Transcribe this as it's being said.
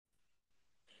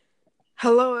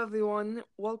Hello, everyone.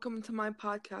 Welcome to my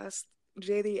podcast,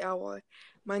 JD Hour.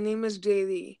 My name is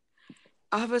JD.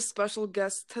 I have a special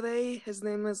guest today. His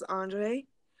name is Andre.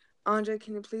 Andre,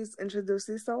 can you please introduce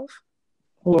yourself?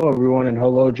 Hello, everyone, and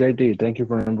hello, JD. Thank you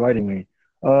for inviting me.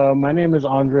 My name is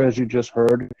Andre, as you just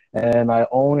heard, and I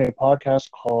own a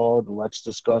podcast called Let's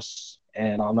Discuss.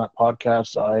 And on that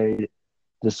podcast, I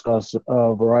discuss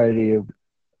a variety of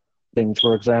things.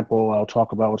 For example, I'll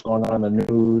talk about what's going on in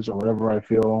the news or whatever I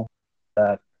feel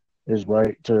that is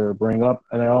right to bring up.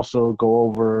 And I also go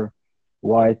over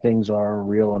why things are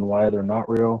real and why they're not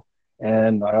real.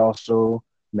 And I also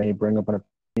may bring up an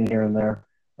opinion here and there.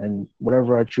 And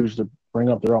whatever I choose to bring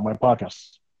up throughout my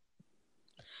podcasts.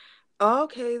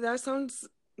 Okay, that sounds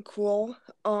cool.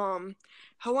 How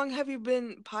long have you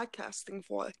been podcasting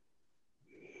for?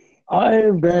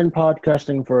 I've been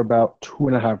podcasting for about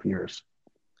 2.5 years.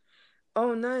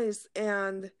 Oh, nice.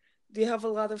 And do you have a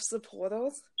lot of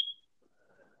supporters?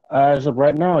 As of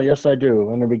right now, yes, I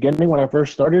do. In the beginning, when I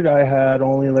first started, I had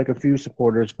only like a few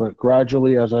supporters, but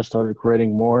gradually, as I started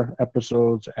creating more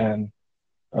episodes and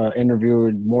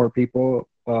interviewed more people,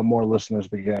 more listeners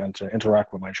began to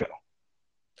interact with my channel.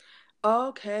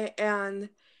 Okay, and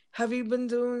have you been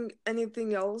doing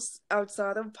anything else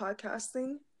outside of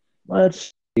podcasting?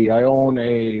 Let's see, I own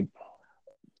a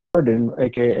garden,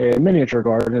 aka a miniature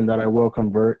garden, that I will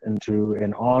convert into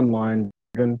an online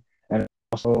garden, and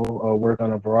also work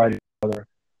on a variety of other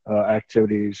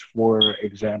activities. For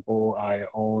example, I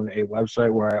own a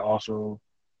website where I also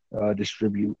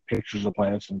distribute pictures of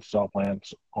plants and sell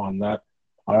plants on that.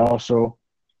 I also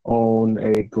own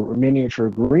a miniature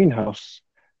greenhouse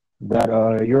that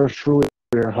yours truly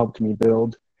helped me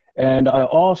build. And I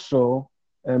also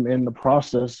am in the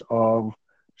process of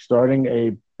starting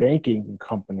a baking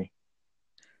company.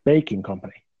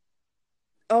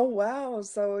 Oh wow,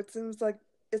 so it seems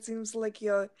like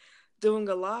you're doing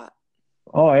a lot.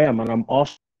 Oh, I am, and I'm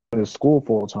also in school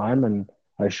full time, and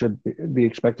I should be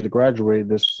expected to graduate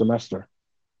this semester.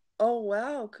 Oh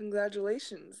wow,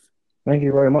 congratulations. Thank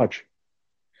you very much.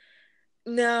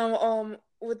 Now,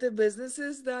 with the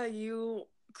businesses that you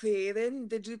created,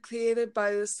 did you create it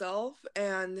by yourself?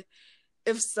 And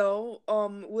if so,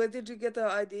 where did you get the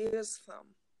ideas from?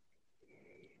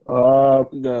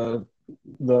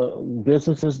 The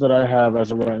businesses that I have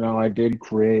as of right now, I did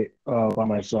create by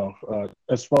myself.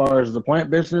 As far as the plant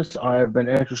business, I've been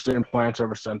interested in plants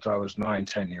ever since I was 9,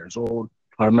 10 years old.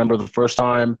 I remember the first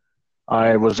time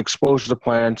I was exposed to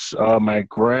plants. My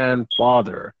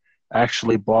grandfather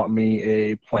actually bought me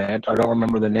a plant. I don't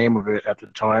remember the name of it at the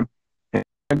time. And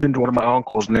into one of my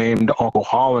uncles named Uncle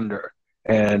Hollander,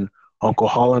 and Uncle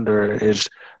Hollander is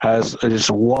has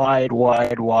this wide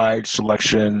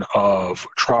selection of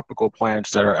tropical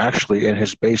plants that are actually in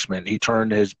his basement. He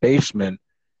turned his basement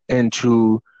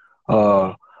into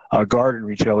uh, a garden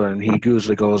retailer, and he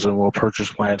usually goes and will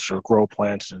purchase plants or grow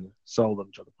plants and sell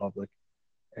them to the public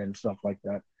and stuff like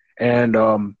that.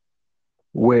 And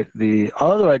with the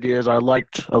other ideas, I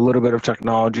liked a little bit of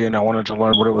technology, and I wanted to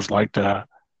learn what it was like to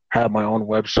have my own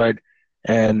website.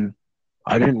 And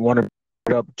I didn't want to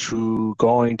up to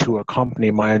going to a company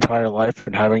my entire life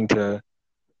and having to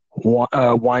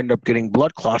wind up getting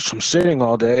blood clots from sitting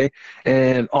all day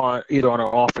and on either on an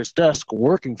office desk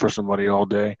working for somebody all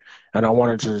day. And I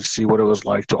wanted to see what it was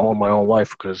like to own my own life,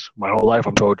 because my whole life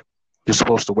I'm told you're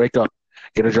supposed to wake up,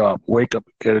 get a job, wake up,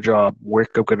 get a job,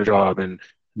 wake up, get a job, and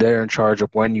they're in charge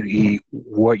of when you eat,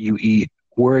 what you eat,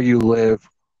 where you live,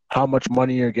 how much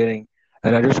money you're getting.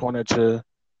 And I just wanted to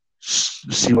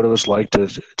see what it was like to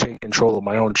take control of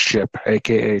my own ship,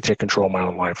 aka take control of my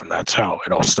own life, and that's how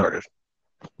it all started.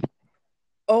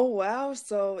 Oh wow,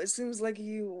 so it seems like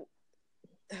you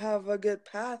have a good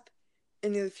path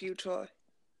in your future.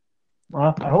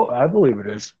 I believe it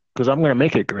is, because I'm going to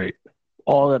make it great.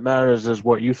 All that matters is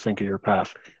what you think of your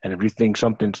path, and if you think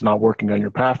something's not working on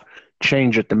your path,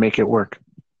 change it to make it work.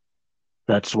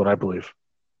 That's what I believe.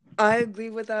 I agree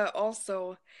with that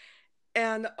also.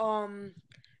 And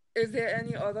is there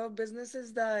any other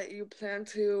businesses that you plan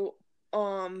to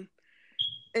um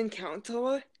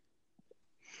encounter?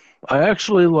 I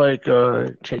actually like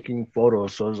taking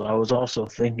photos, so I was also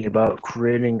thinking about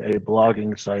creating a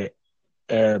blogging site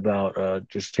about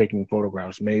just taking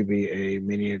photographs, maybe a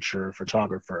miniature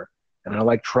photographer. And I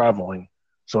like traveling.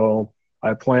 So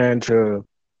I plan to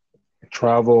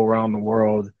travel around the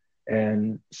world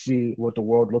and see what the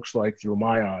world looks like through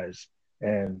my eyes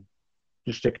and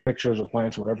just take pictures of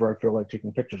plants, whatever I feel like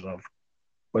taking pictures of.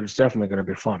 But it's definitely going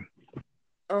to be fun.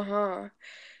 Uh-huh.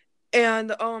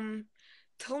 And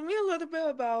tell me a little bit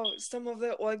about some of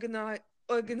the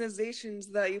organizations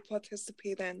that you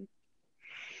participate in.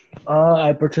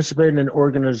 I participate in an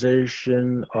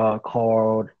organization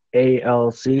called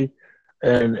ALC,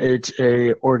 and it's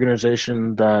a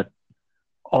organization that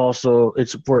also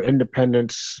it's for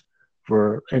independence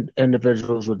for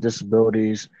individuals with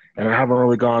disabilities. And I haven't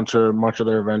really gone to much of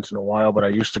their events in a while, but I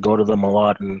used to go to them a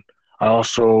lot. And I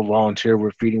also volunteer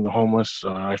with Feeding the Homeless.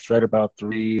 I fed about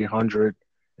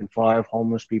 305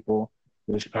 homeless people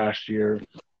this past year.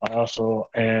 I also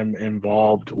am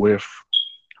involved with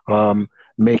um,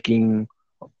 making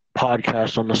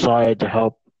podcasts on the side to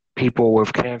help people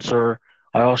with cancer.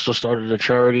 I also started a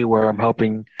charity where I'm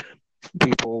helping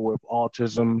people with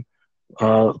autism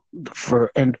uh,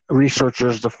 for and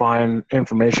researchers to find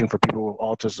information for people with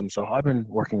autism. So I've been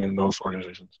working in those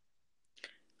organizations.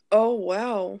 Oh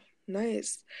wow,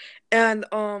 nice. And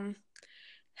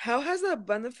how has that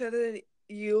benefited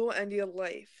you and your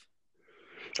life?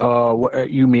 What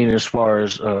you mean as far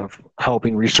as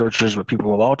helping researchers with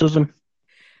people with autism?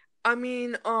 I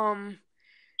mean,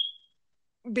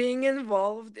 being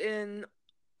involved in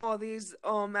all these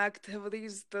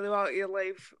activities throughout your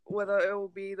life, whether it will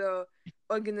be the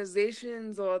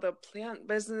organizations or the plant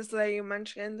business that you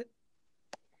mentioned.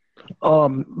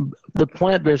 The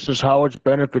plant business, how it's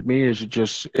benefited me is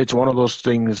it's one of those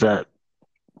things that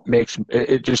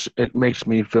it makes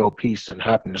me feel peace and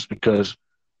happiness because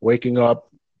waking up,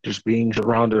 just being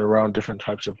surrounded around different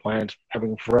types of plants,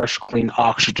 having fresh, clean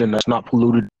oxygen that's not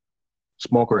polluted,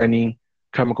 smoke or any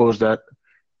chemicals that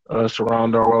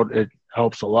surround our world, it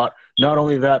helps a lot. Not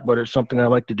only that, but it's something I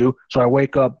like to do. So I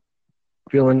wake up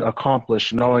feeling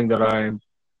accomplished, knowing that I'm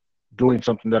doing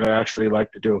something that I actually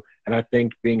like to do. And I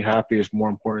think being happy is more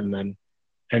important than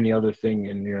any other thing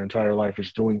in your entire life.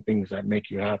 Is doing things that make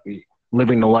you happy,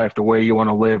 living the life the way you want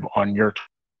to live on your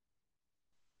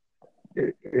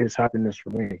is happiness for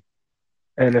me.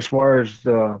 And as far as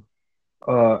uh,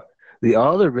 the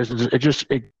other business, it gives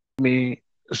me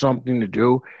something to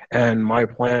do. And my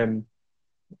plan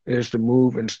is to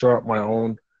move and start my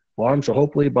own farm. So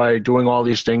hopefully, by doing all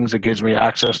these things, it gives me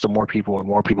access to more people, and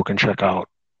more people can check out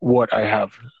what I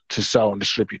have to sell and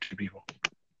distribute to people.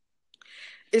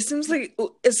 It seems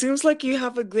like you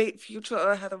have a great future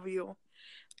ahead of you.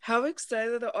 How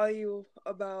excited are you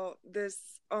about this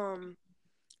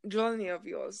journey of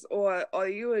yours? Or are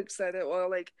you excited, or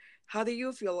like how do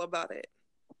you feel about it?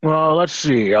 Well, let's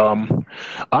see.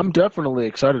 I'm definitely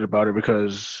excited about it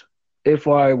because if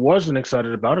I wasn't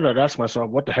excited about it, I'd ask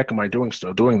myself, what the heck am I doing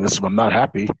still doing this if I'm not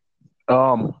happy?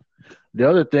 Um, the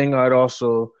other thing I'd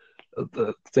also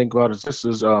think about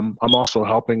is I'm also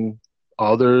helping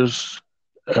others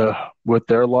with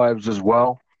their lives as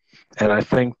well. And I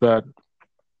think that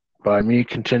by me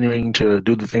continuing to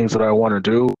do the things that I want to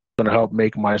do, it's going to help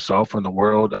make myself and the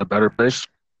world a better place.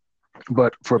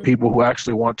 But for people who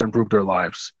actually want to improve their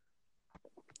lives.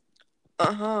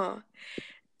 Uh-huh.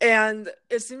 And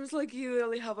it seems like you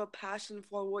really have a passion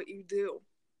for what you do.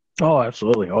 Oh,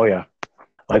 absolutely. Oh, yeah.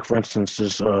 Like, for instance,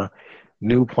 this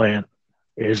new plant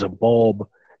is a bulb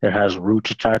that has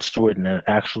roots attached to it, and it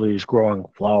actually is growing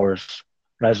flowers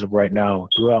as of right now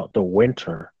throughout the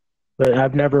winter. But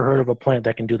I've never heard of a plant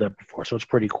that can do that before, so it's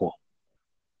pretty cool.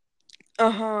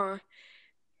 Uh-huh.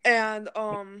 And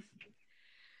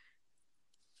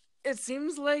it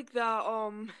seems like that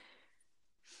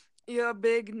you're a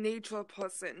big nature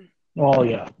person. Oh,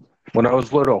 yeah. When I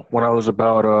was little, when I was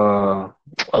about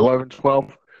 11,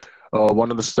 12,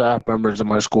 one of the staff members in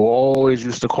my school always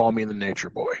used to call me the nature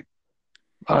boy.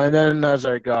 And then as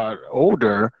I got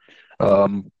older,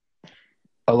 um,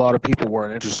 a lot of people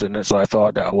weren't interested in it, so I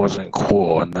thought that wasn't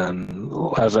cool. And then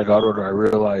as I got older, I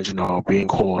realized, being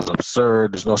cool is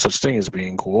absurd. There's no such thing as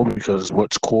being cool because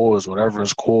what's cool is whatever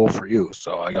is cool for you.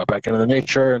 So I got back into the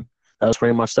nature, and that was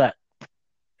pretty much that.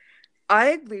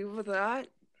 I agree with that.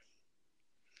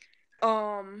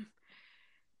 Um,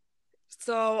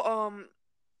 so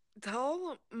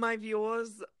tell my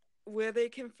viewers where they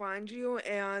can find you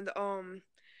and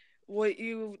what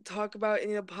you talk about in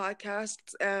your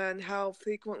podcasts and how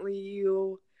frequently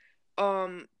you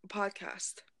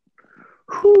podcast.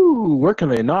 Whew, where can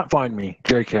they not find me?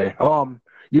 JK.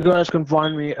 You guys can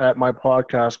find me at my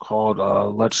podcast called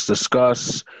Let's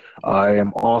Discuss. I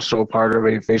am also part of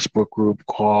a Facebook group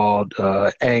called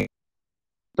Ang.fm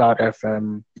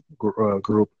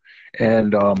group.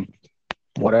 And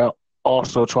what I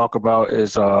also talk about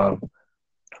is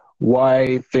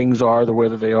why things are the way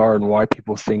that they are and why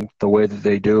people think the way that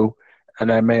they do.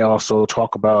 And I may also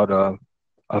talk about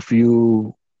a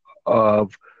few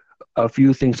of a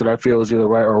few things that I feel is either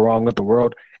right or wrong with the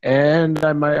world. And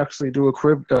I might actually do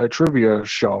a trivia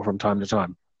show from time to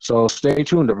time. So stay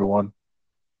tuned, everyone.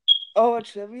 Oh, a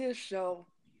trivia show.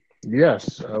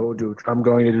 Yes, I will do. I'm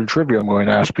going to do trivia. I'm going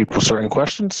to ask people certain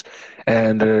questions,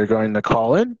 and they're going to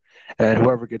call in, and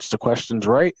whoever gets the questions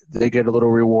right, they get a little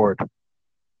reward.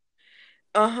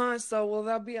 So will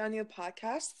that be on your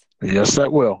podcast? Yes,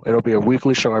 that will. It'll be a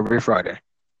weekly show every Friday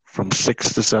from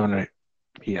 6 to 7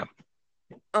 p.m.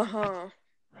 Uh-huh.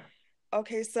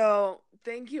 Okay, so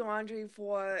thank you, Andre,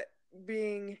 for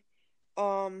being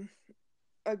um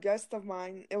a guest of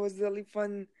mine. It was really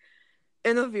fun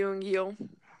interviewing you.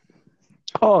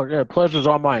 Oh yeah, pleasure's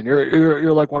all mine.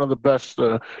 You're like one of the best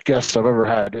guests I've ever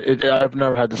had. I've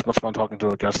never had this much fun talking to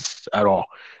a guest at all.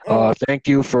 Oh, Thank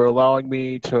you for allowing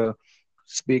me to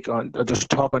speak on just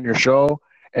talk on your show.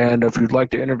 And if you'd like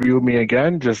to interview me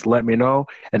again, just let me know.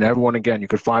 And everyone, again, you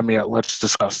can find me at Let's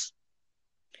Discuss.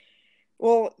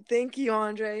 well, thank you,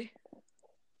 Andre.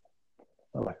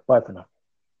 All right, bye for now.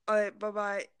 All right,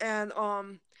 bye-bye. And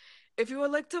if you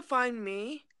would like to find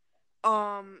me,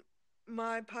 um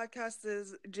my podcast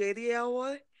is JD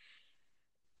Elwood,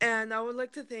 and I would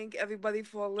like to thank everybody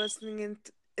for listening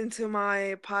into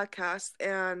my podcast,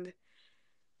 and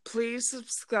please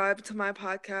subscribe to my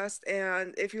podcast,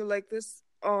 and if you like this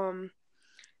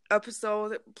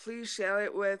episode, please share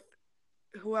it with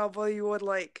whoever you would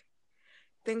like.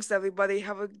 Thanks everybody.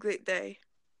 Have a great day.